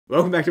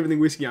Welcome back to Everything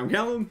Whiskey. I'm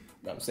Callum.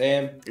 I'm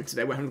Sam. And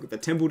today we're having a look at the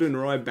Templeton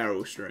Rye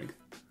Barrel Strength.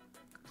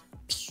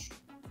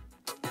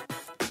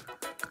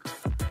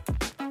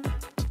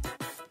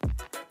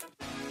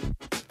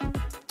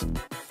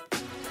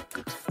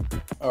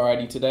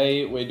 Alrighty,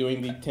 today we're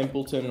doing the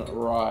Templeton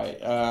Rye.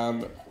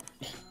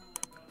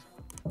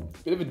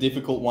 Bit of a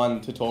difficult one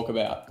to talk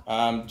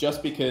about,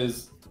 just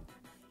because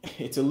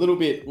it's a little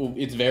bit, well,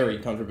 it's very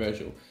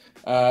controversial.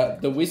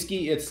 The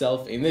whiskey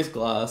itself in this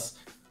glass,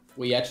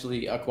 we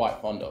actually are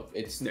quite fond of.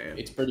 It's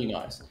pretty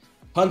nice.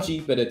 Punchy,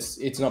 but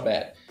it's not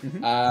bad.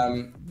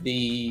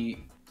 The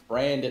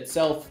brand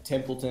itself,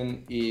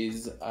 Templeton,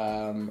 is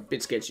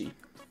Bit sketchy.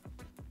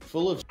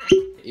 full of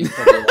is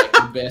probably like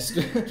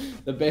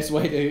the best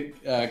way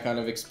to kind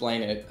of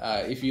explain it.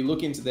 If you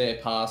look into their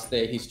past,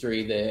 their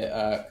history,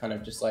 their kind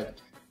of just like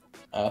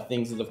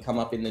things that have come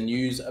up in the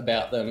news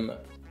about them,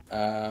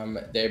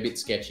 they're a bit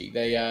sketchy.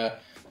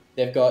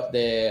 They've got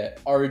their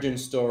origin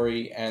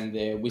story and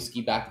their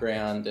whiskey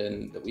background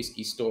and the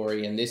whiskey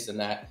story and this and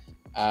that.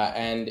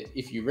 And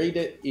if you read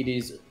it, it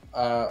is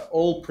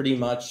all pretty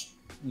much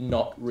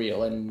not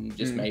real and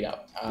just made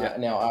up.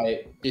 Now,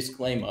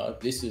 disclaimer,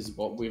 this is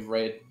what we've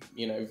read,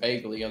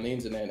 vaguely on the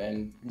internet,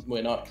 and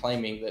we're not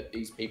claiming that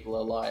these people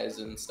are liars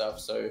and stuff.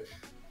 So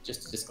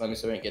just a disclaimer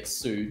so we don't get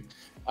sued.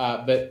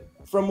 But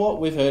from what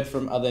we've heard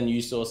from other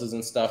news sources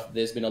and stuff,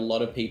 there's been a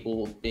lot of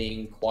people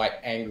being quite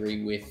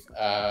angry with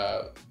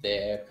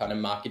their kind of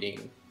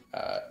marketing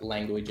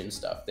language and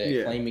stuff.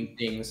 They're claiming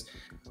things.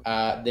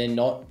 They're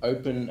not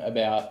open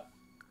about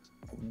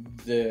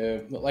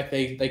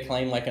they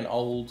claim like an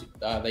old,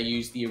 they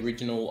use the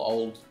original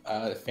old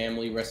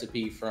family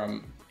recipe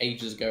from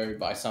ages ago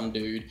by some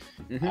dude.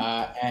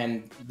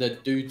 And the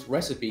dude's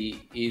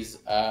recipe is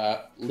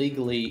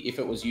legally, if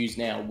it was used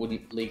now,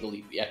 wouldn't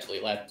legally be actually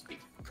allowed to be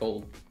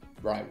called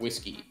rye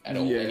whiskey at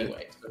all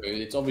anyway. So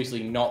it's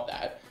obviously not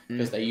that,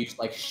 because they use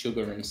like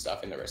sugar and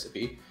stuff in the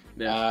recipe.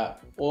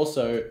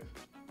 Also,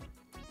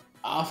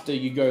 after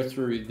you go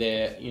through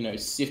their,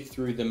 sift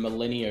through the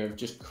millennia of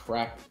just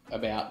crap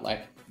about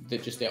like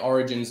just their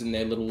origins and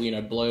their little,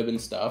 blurb and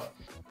stuff,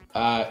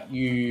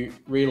 you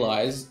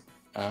realize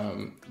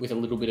with a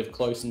little bit of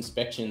close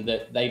inspection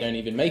that they don't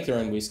even make their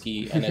own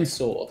whiskey, and it's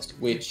sourced,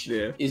 which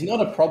is not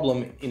a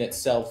problem in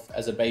itself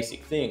as a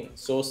basic thing.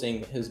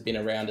 Sourcing has been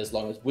around as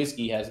long as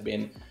whiskey has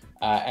been,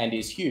 and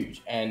is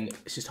huge, and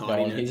it's just no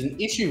one has an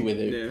issue with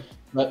it.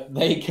 But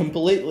they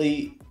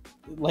completely,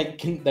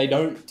 they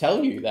don't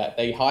tell you that.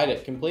 They hide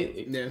it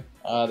completely.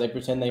 They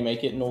pretend they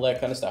make it and all that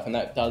kind of stuff, and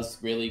that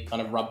does really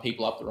kind of rub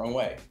people up the wrong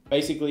way.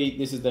 Basically,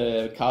 this is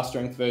the cask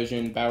strength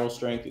version, barrel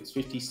strength. It's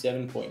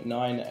 57.9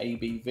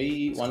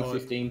 ABV,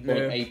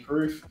 115.8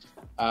 proof.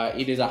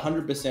 It is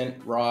 100%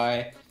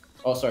 rye.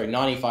 Oh, sorry,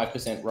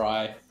 95%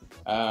 rye,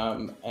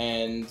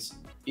 and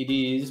it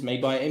is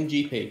made by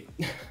MGP.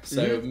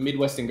 So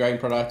Midwestern Grain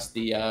Products,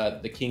 the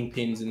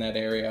kingpins in that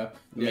area,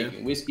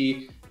 making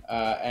whiskey.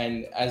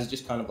 And as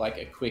just kind of like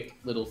a quick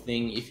little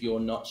thing, if you're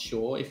not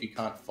sure, if you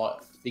can't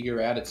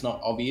figure out, it's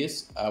not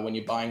obvious when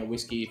you're buying a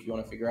whiskey, if you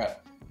want to figure out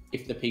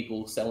if the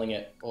people selling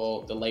it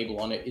or the label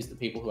on it is the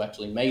people who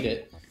actually made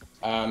it,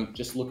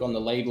 just look on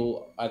the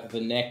label, either the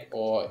neck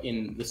or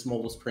in the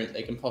smallest print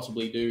they can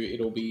possibly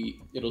do.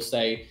 It'll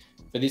say,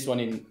 for this one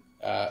in,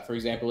 for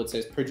example, it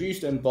says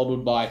produced and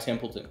bottled by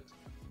Templeton.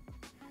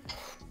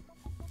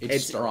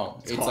 It's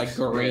strong. It's like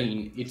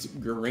green. It's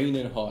green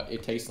and hot.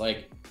 It tastes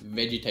like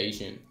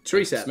vegetation.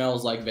 Tree sap. It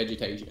smells like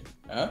vegetation.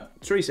 Huh?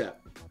 Tree sap.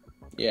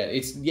 Yeah,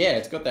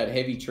 it's got that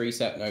heavy tree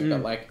sap note,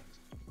 but like,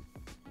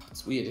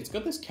 it's weird. It's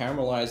got this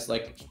caramelized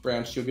like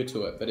brown sugar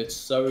to it, but it's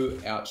so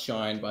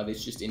outshined by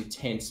this just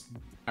intense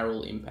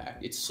barrel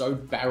impact. It's so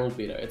barrel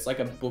bitter. It's like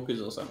a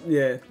Booker's or something.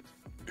 Yeah.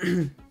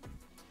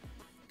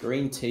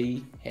 Green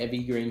tea,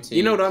 heavy green tea.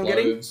 You know what I'm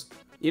cloves.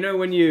 getting?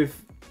 When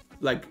you've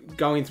like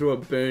going through a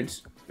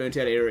burnt out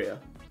area,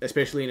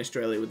 especially in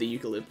Australia with the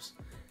eucalypts.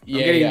 I'm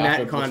getting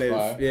that kind of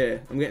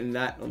I'm getting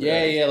that. On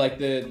like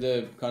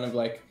the kind of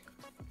like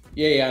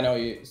I know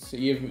you. So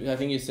I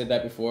think you said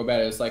that before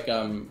about it. It's like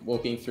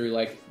walking through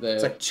like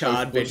it's like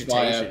charred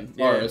vegetation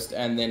forest,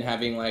 and then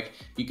having like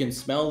you can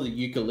smell the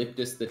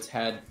eucalyptus that's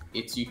had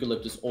its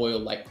eucalyptus oil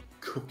like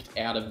cooked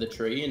out of the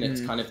tree, and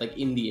it's kind of like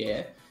in the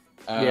air.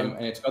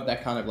 And it's got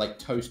that kind of like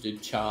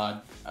toasted,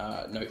 charred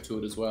note to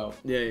it as well.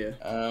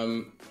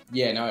 No,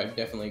 I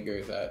definitely agree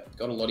with that. It's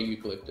got a lot of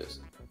eucalyptus.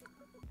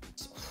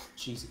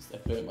 Jesus,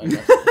 that burnt my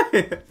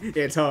nostril.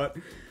 It's hot.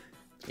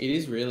 It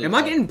is really Am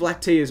hot. I getting black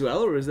tea as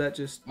well, or is that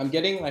just... I'm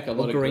getting like a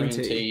lot of green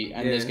tea,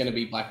 and there's going to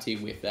be black tea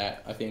with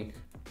that. I think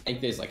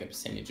there's like a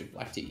percentage of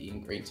black tea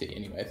in green tea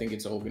anyway. I think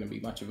it's all going to be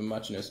much of a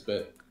muchness,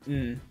 but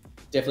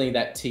definitely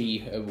that tea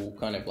herbal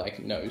kind of like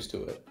nose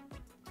to it.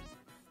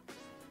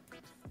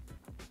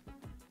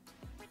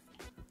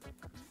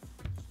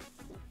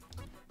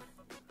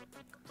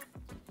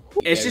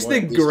 It's just the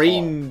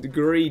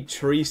green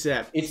tree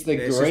sap. It's the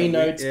green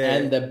notes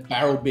and the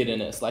barrel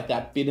bitterness, like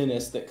that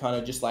bitterness that kind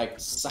of just like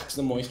sucks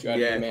the moisture out of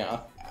your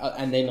mouth,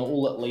 and then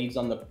all it leaves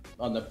on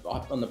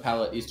the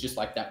palate is just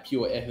like that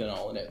pure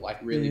ethanol, and it like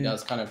really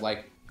does kind of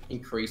like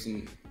increase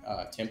in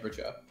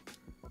temperature.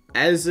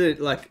 As it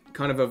like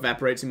kind of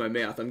evaporates in my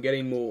mouth, I'm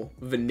getting more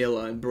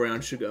vanilla and brown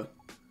sugar,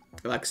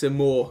 like some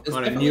more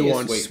kind of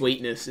nuanced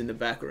sweetness in the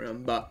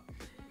background. But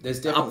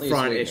there's definitely up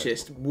front, it's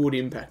just wood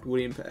impact.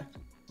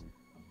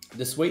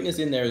 The sweetness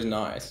in there is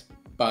nice,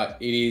 but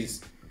it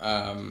is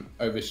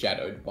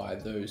overshadowed by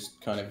those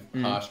kind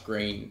of harsh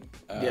green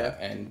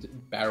and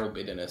barrel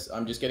bitterness.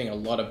 I'm just getting a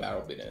lot of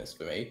barrel bitterness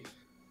for me.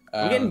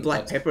 I'm getting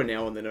black pepper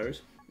now on the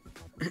nose.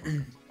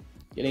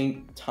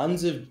 Getting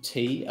tons of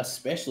tea,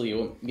 especially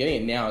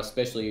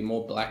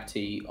more black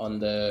tea on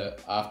the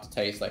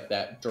aftertaste, like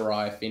that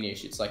dry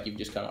finish. It's like you've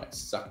just kind of like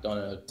sucked on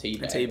a tea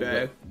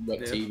bag.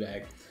 Wet tea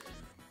bag.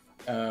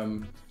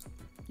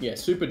 Yeah,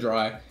 super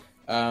dry.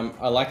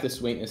 I like the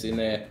sweetness in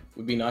there.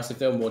 Would be nice if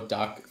there were more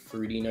dark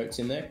fruity notes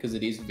in there, because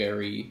it is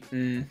very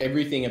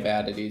everything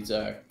about it is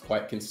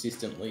quite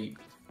consistently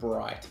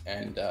bright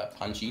and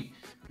punchy.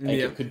 I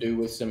think it could do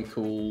with some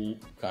cool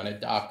kind of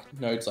dark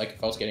notes, like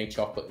if I was getting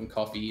chocolate and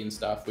coffee and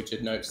stuff, which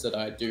are notes that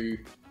I do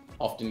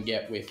often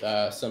get with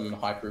some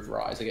high proof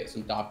ryes. I get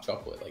some dark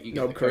chocolate, like you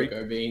get the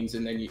cocoa beans,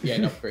 and then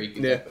Knob Creek,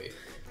 exactly.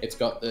 It's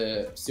got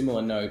the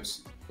similar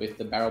notes with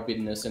the barrel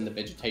bitterness and the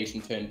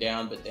vegetation turned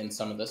down, but then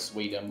some of the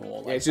sweeter,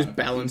 more like it's just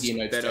balanced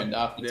Indian notes better. Turned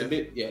up.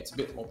 It's a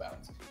bit more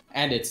balanced,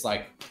 and it's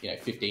like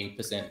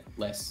 15%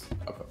 less.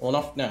 Or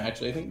not? No,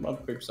 actually, I think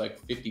Knob Creek's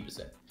like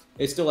 50%.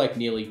 It's still like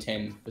nearly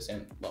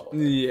 10% lower.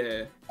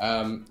 Yeah.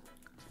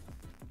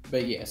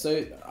 But yeah,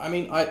 so I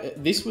mean,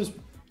 this was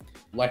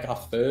like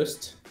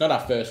not our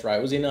first rye.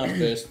 It was in our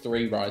first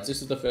 3 ryes.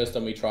 This is the first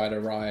time we tried a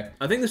rye.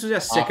 I think this was our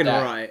second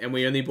rye, and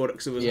we only bought it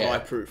because it was high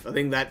proof. I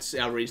think that's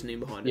our reasoning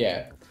behind it.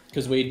 Yeah.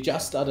 Because we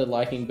just started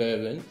liking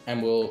bourbon,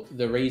 and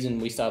the reason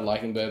we started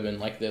liking bourbon,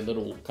 like the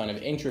little kind of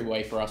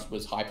entryway for us,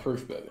 was high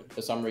proof bourbon.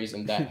 For some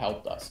reason, that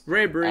helped us.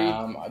 Rare breed.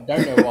 I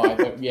don't know why,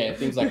 but yeah,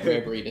 things like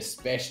Rare Breed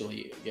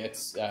especially they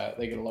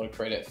get a lot of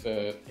credit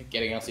for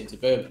getting us into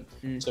bourbon.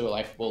 So we're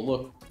like, well,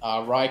 look,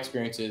 our rye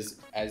experiences,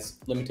 as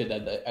limited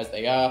as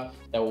they are,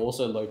 they were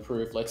also low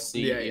proof. Let's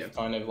see if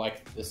kind of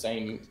like the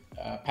same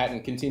pattern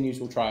continues.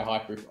 We'll try a high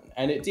proof one,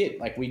 and it did.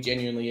 Like, we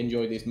genuinely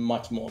enjoyed this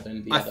much more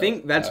than the other. I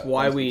think that's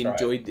why we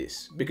enjoyed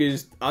this,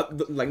 because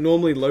like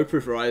normally low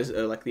proof ryes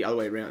are like the other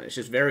way around. It's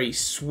just very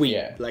sweet,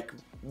 like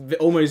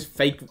almost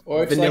fake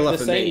vanilla, like the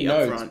for same me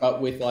notes, up front,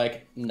 but with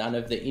like none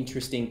of the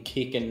interesting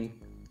kick and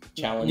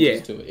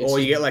challenges to it. Or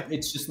you get like,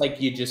 it's just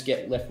like you just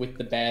get left with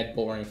the bad,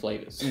 boring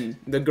flavors.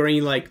 The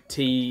green like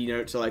tea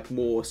notes are like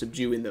more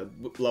subdued in the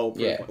lower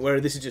proof, where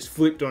this is just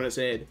flipped on its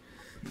head.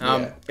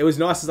 It was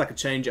nice as like a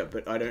change up,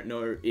 but I don't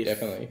know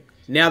if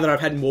now that I've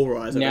had more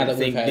ryes, I don't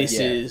think this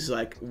is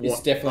like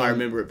what I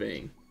remember it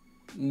being.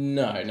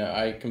 No,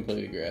 I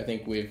completely agree. I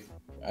think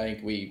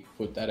we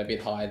put that a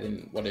bit higher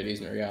than what it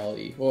is in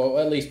reality, or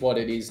at least what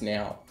it is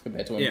now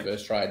compared to when we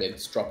first tried it.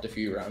 It's dropped a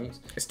few rungs.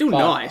 It's still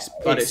nice,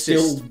 but it's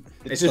just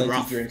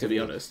rough, to be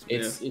honest.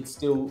 It's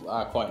still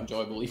quite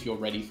enjoyable if you're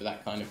ready for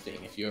that kind of thing.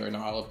 If you're an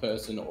Isla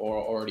person or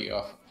already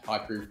a high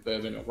proof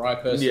bourbon or rye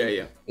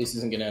person, this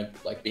isn't gonna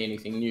like be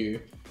anything new.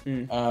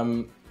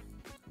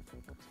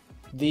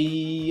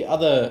 The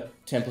other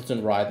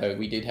Templeton Rye, though,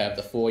 we did have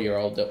the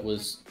 4-year-old that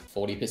was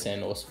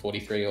 40% or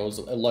 43, or was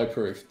a low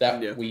proof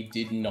that we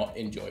did not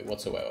enjoy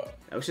whatsoever.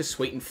 That was just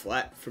sweet and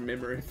flat from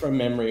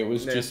memory. It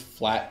was just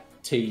flat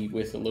tea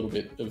with a little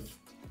bit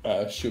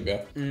of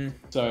sugar.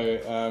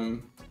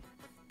 So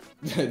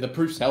the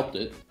proofs helped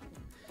it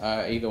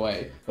either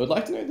way. I would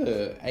like to know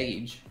the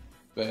age,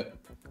 but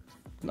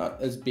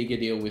not as big a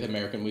deal with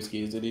American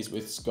whiskey as it is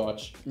with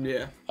Scotch.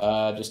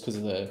 Just because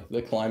of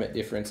the climate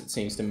difference, it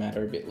seems to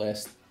matter a bit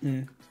less.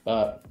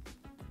 But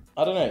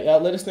I don't know.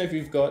 Let us know if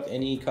you've got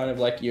any kind of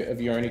like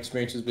your own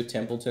experiences with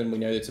Templeton. We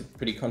know it's a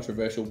pretty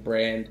controversial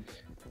brand.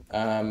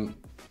 Let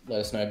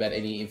us know about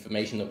any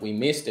information that we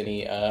missed,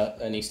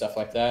 any stuff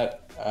like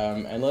that.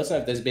 And let us know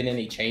if there's been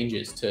any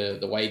changes to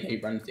the way they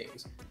run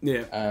things.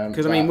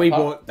 Because I mean,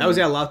 that was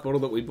our last bottle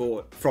that we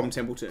bought from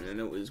Templeton, and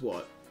it was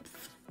what,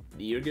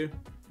 a year ago?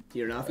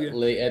 Year and a half ago?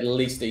 At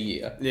least a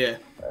year.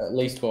 At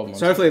least 12 months.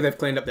 So hopefully they've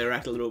cleaned up their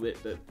act a little bit,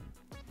 but...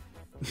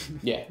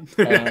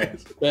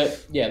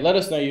 But yeah, let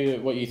us know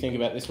what you think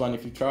about this one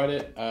if you've tried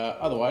it.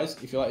 Otherwise,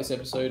 if you like this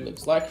episode, leave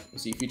us a like. If you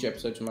see future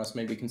episodes from us,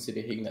 maybe consider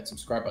hitting that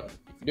subscribe button.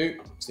 If you do,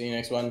 see you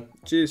next one.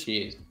 Cheers.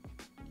 Cheers.